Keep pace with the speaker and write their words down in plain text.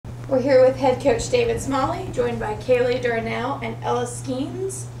We're here with head coach David Smalley, joined by Kaylee Darnell and Ella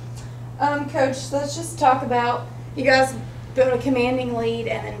Skeens. Coach, let's just talk about, you guys built a commanding lead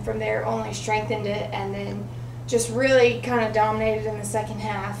and then from there only strengthened it and then just really kind of dominated in the second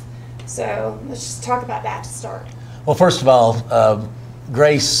half. So let's just talk about that to start. Well, first of all,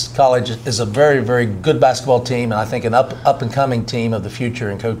 Grace College is a very, very good basketball team, and I think an up-and-coming team of the future,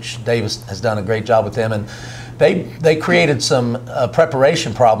 and Coach Davis has done a great job with them. And they created some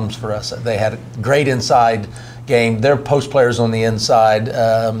preparation problems for us. They had a great inside game. Their post players on the inside,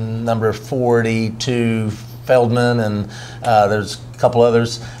 number 42, Feldman, and there's a couple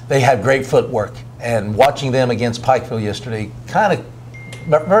others. They have great footwork. And watching them against Pikeville yesterday kind of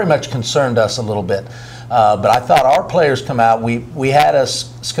very much concerned us a little bit. But I thought our players come out. We had a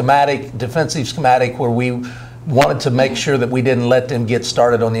defensive schematic where we wanted to make sure that we didn't let them get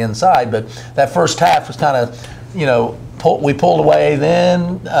started on the inside. But that first half was kind of, we pulled away.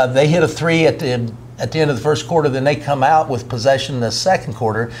 Then they hit a three at the end of the first quarter. Then they come out with possession in the second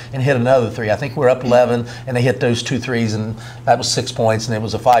quarter and hit another three. I think we're up 11, and they hit those 2 threes, and that was 6 points, and it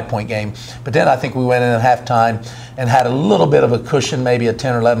was a 5-point game. But then I think we went in at halftime and had a little bit of a cushion, maybe a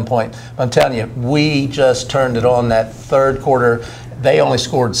 10 or 11 point. But I'm telling you, we just turned it on that third quarter. They only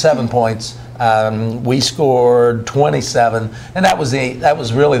scored 7 points. We scored 27, and that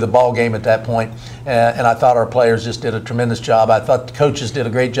was really the ball game at that point. And I thought our players just did a tremendous job. I thought the coaches did a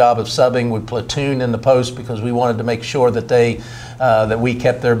great job of subbing. We platooned in the post because we wanted to make sure that that we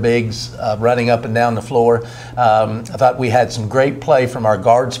kept their bigs running up and down the floor. I thought we had some great play from our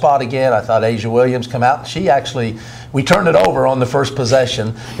guard spot again. I thought Asia Williams come out. We turned it over on the first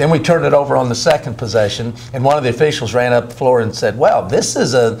possession. Then we turned it over on the second possession. And one of the officials ran up the floor and said, well, this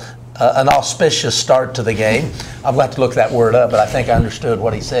is an auspicious start to the game. I've got to look that word up, but I think I understood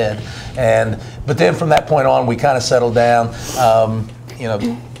what he said. But then from that point on, we kind of settled down.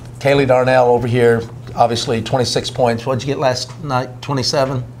 Kaylee Darnell over here, obviously 26 points. What did you get last night?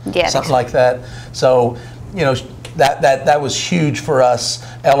 27? Yeah. Something like that. So, that was huge for us.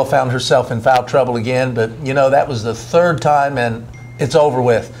 Ella found herself in foul trouble again, but, that was the third time, and it's over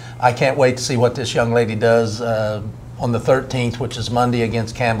with. I can't wait to see what this young lady does on the 13th, which is Monday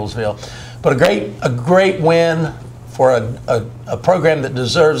against Campbellsville. But a great win for a program that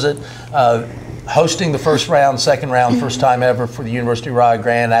deserves it. Hosting the first round, second round, first time ever for the University of Rio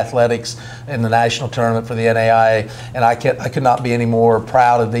Grande Athletics in the national tournament for the NAIA. And I could not be any more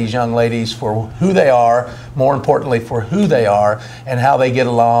proud of these young ladies for who they are, more importantly for who they are and how they get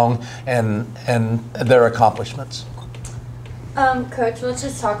along and their accomplishments. Coach, let's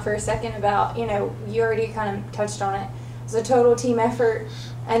just talk for a second about, you already kind of touched on it. It was a total team effort,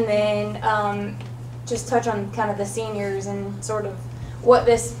 and then just touch on kind of the seniors and sort of what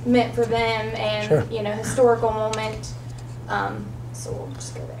this meant for them and, sure. Historical moment. So we'll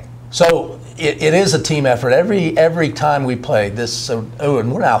just go there. So it is a team effort. Every time we played this,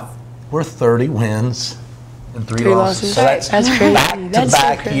 and we're 30 wins and 3 losses. So that's crazy.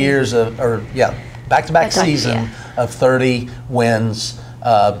 Back-to-back years back-to-back season of 30 wins,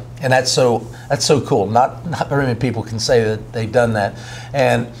 and that's so cool. Not very many people can say that they've done that,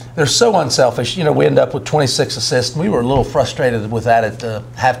 and they're so unselfish. We end up with 26 assists. And we were a little frustrated with that at the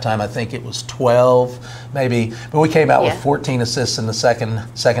halftime. I think it was 12, maybe, but we came out with 14 assists in the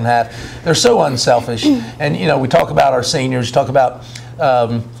second half. They're so unselfish, and we talk about our seniors. Talk about.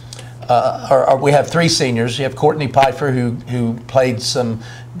 We have 3 seniors. You have Courtney Pfeiffer, who played some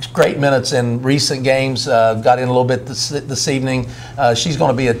great minutes in recent games, got in a little bit this evening. She's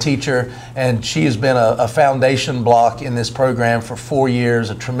going to be a teacher, and she has been a foundation block in this program for 4 years,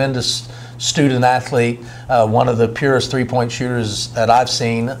 a tremendous student athlete, one of the purest three-point shooters that I've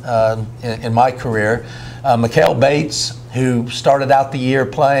seen in my career. Mikhail Bates, who started out the year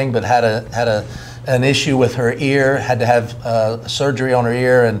playing but had an issue with her ear, had to have surgery on her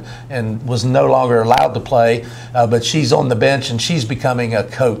ear and was no longer allowed to play, but she's on the bench and she's becoming a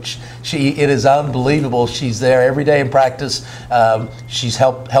coach. It is unbelievable. She's there every day in practice. She's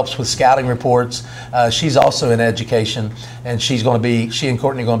helps with scouting reports. She's also in education, and she and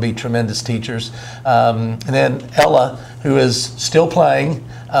Courtney are going to be tremendous teachers. And then Ella, who is still playing.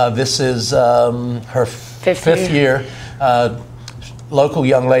 This is her fifth year. Local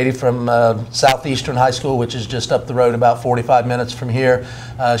young lady from Southeastern High School, which is just up the road about 45 minutes from here.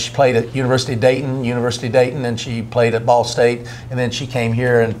 She played at University of Dayton, and she played at Ball State, and then she came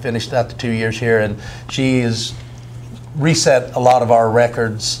here and finished out the 2 years here, and she has reset a lot of our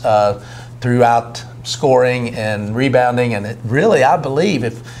records throughout scoring and rebounding, and really, I believe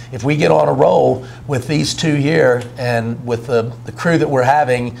if we get on a roll with these two here and with the crew that we're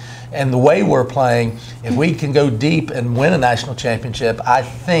having and the way we're playing, if we can go deep and win a national championship, I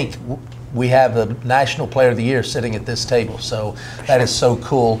think we have the National Player of the Year sitting at this table. So that is so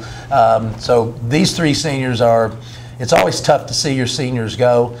cool. So these three seniors it's always tough to see your seniors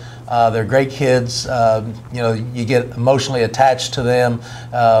go. They're great kids. You get emotionally attached to them.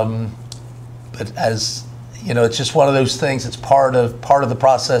 But as you know, it's just one of those things. It's part of the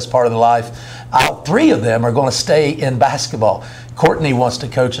process, part of the life. All three of them are going to stay in basketball. Courtney wants to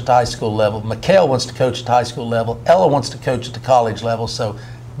coach at the high school level. Mikhail wants to coach at the high school level. Ella wants to coach at the college level. So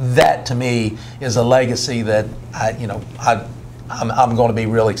that to me is a legacy that I'm going to be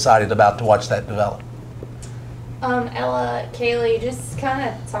really excited about to watch that develop. Ella, Kaylee, just kind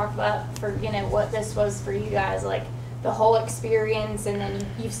of talk about what this was for you guys, like the whole experience, and then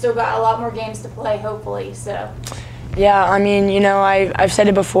you've still got a lot more games to play, hopefully. So. Yeah, I mean, I've said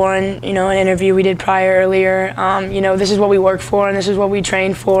it before in an interview we did earlier. This is what we work for, and this is what we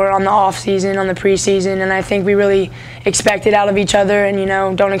train for on the off season, on the preseason, and I think we really expect it out of each other,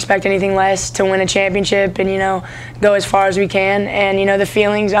 and don't expect anything less to win a championship, and go as far as we can, and the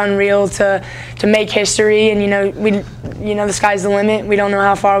feeling's unreal to make history, and the sky's the limit. We don't know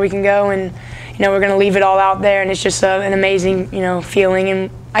how far we can go, and we're going to leave it all out there, and it's just an amazing feeling, and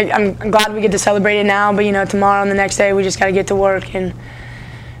I'm glad we get to celebrate it now, but tomorrow and the next day we just got to get to work, and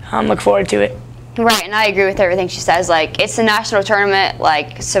look forward to it. Right, and I agree with everything she says. Like, it's a national tournament,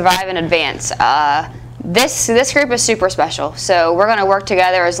 like, survive and advance. This group is super special, so we're going to work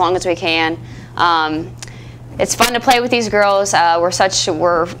together as long as we can. It's fun to play with these girls.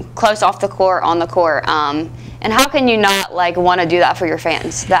 We're close off the court, on the court. And how can you not want to do that for your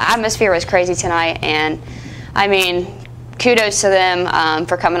fans? The atmosphere was crazy tonight, and I mean, kudos to them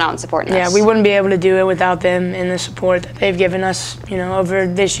for coming out and supporting us. Yeah, we wouldn't be able to do it without them and the support that they've given us, over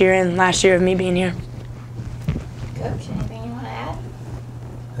this year and last year of me being here. Coach, anything you want to add?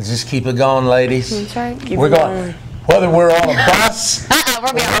 Let's just keep it going, ladies. That's right. We're going. Whether we're on a bus,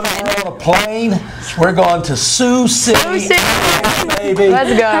 we're on a plane, we're going to Sioux City, baby.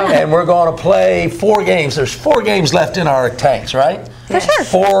 Let's go. And we're going to play 4 games. There's 4 games left in our tanks, right? For sure.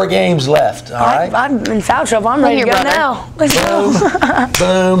 4 games left, all right? I'm in foul trouble. I'm ready to go now. Let's go.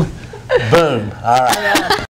 Boom, boom, boom. All right.